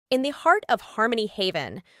In the heart of Harmony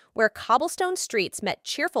Haven, where cobblestone streets met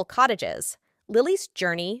cheerful cottages, Lily's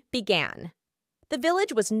journey began. The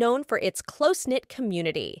village was known for its close-knit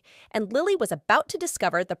community, and Lily was about to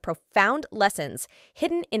discover the profound lessons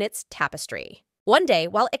hidden in its tapestry. One day,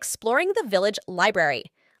 while exploring the village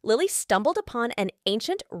library, Lily stumbled upon an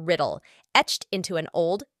ancient riddle etched into an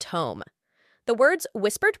old tome. The words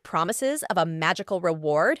whispered promises of a magical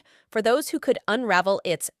reward for those who could unravel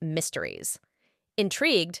its mysteries.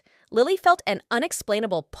 Intrigued, Lily felt an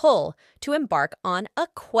unexplainable pull to embark on a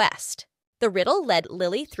quest. The riddle led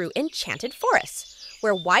Lily through enchanted forests,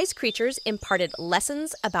 where wise creatures imparted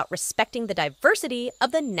lessons about respecting the diversity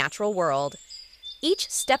of the natural world. Each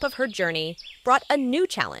step of her journey brought a new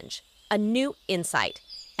challenge, a new insight,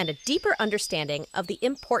 and a deeper understanding of the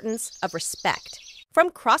importance of respect. From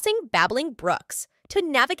crossing babbling brooks to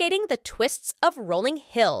navigating the twists of rolling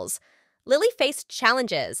hills, Lily faced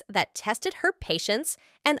challenges that tested her patience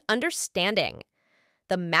and understanding.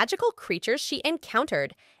 The magical creatures she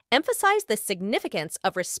encountered emphasized the significance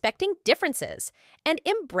of respecting differences and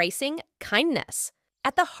embracing kindness.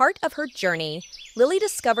 At the heart of her journey, Lily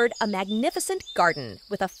discovered a magnificent garden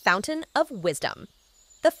with a fountain of wisdom.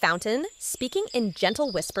 The fountain, speaking in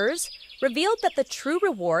gentle whispers, revealed that the true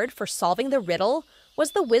reward for solving the riddle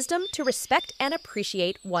was the wisdom to respect and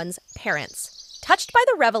appreciate one's parents. Touched by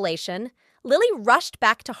the revelation, Lily rushed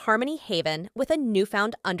back to Harmony Haven with a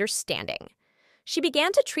newfound understanding. She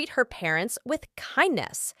began to treat her parents with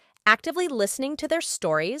kindness, actively listening to their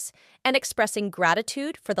stories and expressing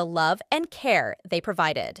gratitude for the love and care they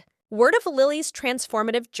provided. Word of Lily's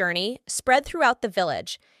transformative journey spread throughout the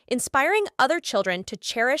village, inspiring other children to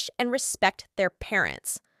cherish and respect their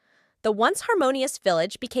parents. The once harmonious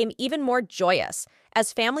village became even more joyous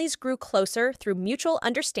as families grew closer through mutual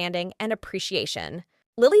understanding and appreciation.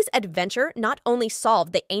 Lily's adventure not only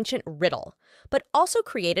solved the ancient riddle, but also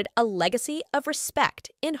created a legacy of respect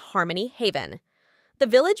in Harmony Haven. The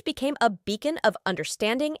village became a beacon of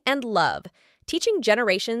understanding and love, teaching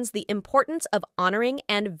generations the importance of honoring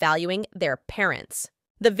and valuing their parents.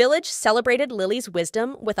 The village celebrated Lily's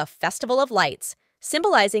wisdom with a festival of lights,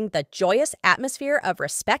 symbolizing the joyous atmosphere of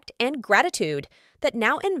respect and gratitude that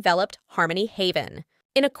now enveloped Harmony Haven.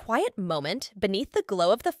 In a quiet moment beneath the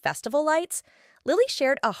glow of the festival lights, Lily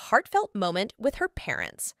shared a heartfelt moment with her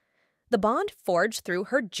parents. The bond forged through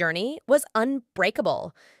her journey was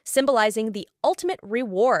unbreakable, symbolizing the ultimate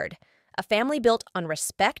reward, a family built on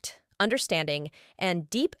respect, understanding, and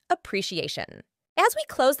deep appreciation. As we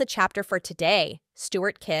close the chapter for today,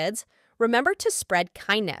 Stewart kids, remember to spread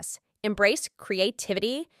kindness, embrace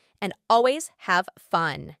creativity, and always have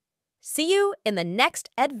fun. See you in the next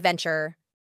adventure.